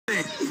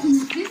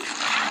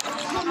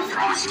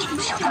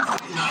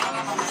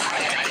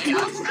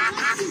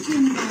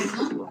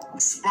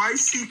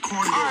Spicy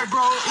corn. All right,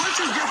 bro. Let's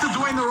just get to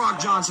Dwayne The Rock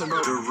Johnson,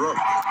 bro. The Rock.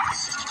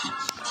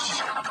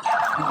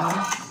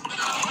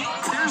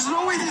 There's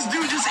no way this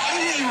dude just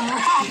ate a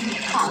rock.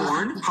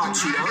 Corn, hot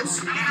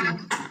Cheetos,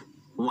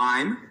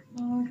 lime.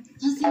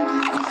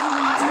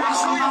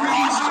 Actually,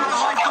 really sort of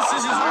like this.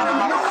 This is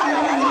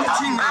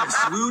watching this.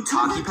 Blue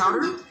Taki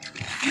powder.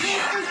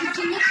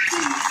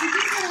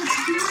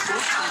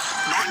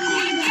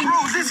 Bro,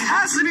 this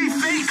has to be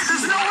fake.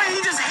 There's no way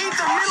he just ate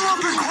the middle of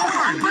the corn.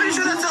 I'm pretty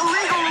sure that's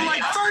illegal in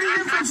like 30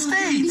 different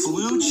states.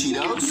 Blue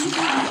Cheetos,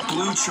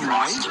 blue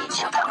chamoy,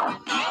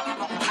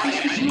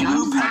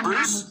 blue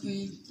peppers,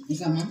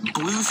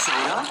 blue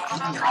soda,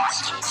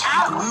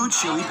 blue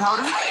chili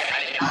powder.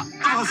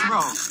 Plus,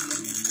 bro.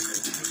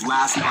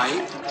 Last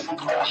bite.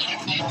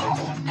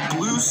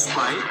 Blue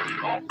Sprite.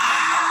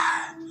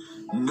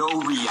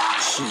 No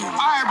reaction.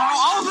 Alright, bro.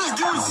 All this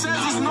dude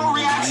says is no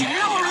reaction.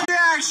 No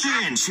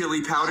reaction.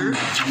 Chili powder.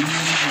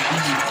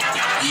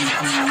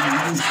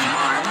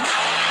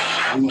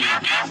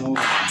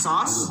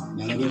 Sauce.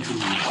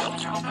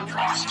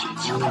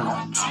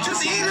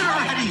 Just eat it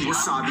already.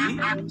 Wasabi.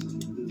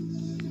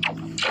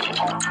 Can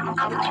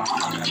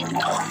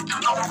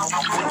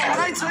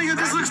I tell you,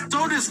 this looks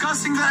so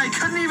disgusting that I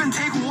couldn't even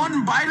take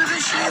one bite of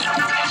this shit?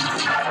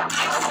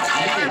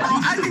 Hey, bro,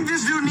 I think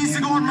this dude needs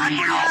to go on my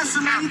pretty ass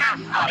and eat.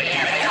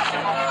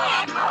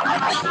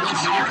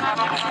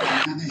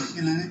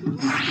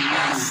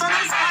 Some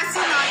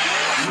spicy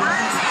nuggets. Bro,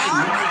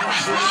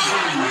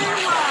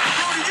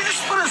 did you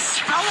just put a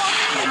spell on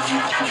me?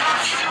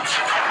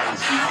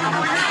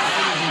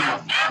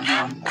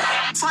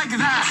 It's like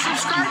that.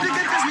 Subscribe to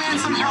get this man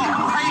some help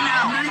right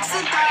now. Mix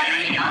it,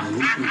 daddy.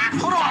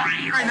 Hold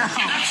on right now.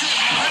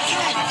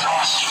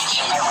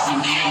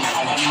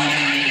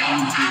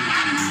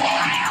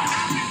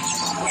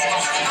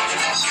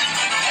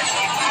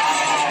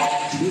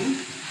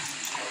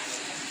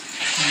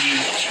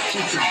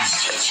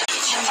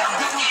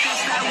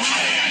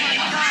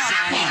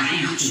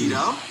 Giant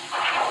Cheeto.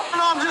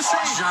 No, I'm just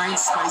saying. Giant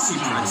spicy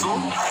pretzel.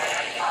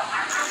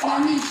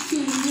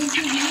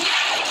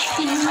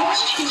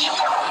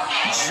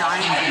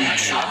 Giant beef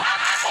chip.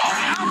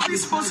 How are we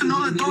supposed to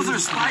know that those are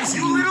spicy?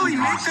 You literally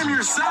make them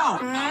yourself.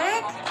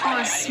 Big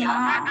or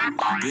small?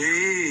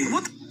 Big.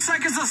 What the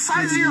heck is the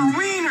size of your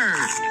wiener?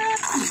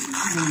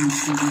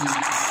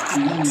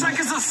 It's like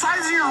it's the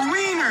size of your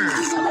wiener.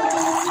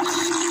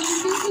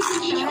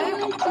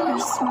 Big or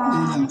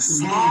small?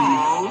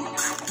 Small.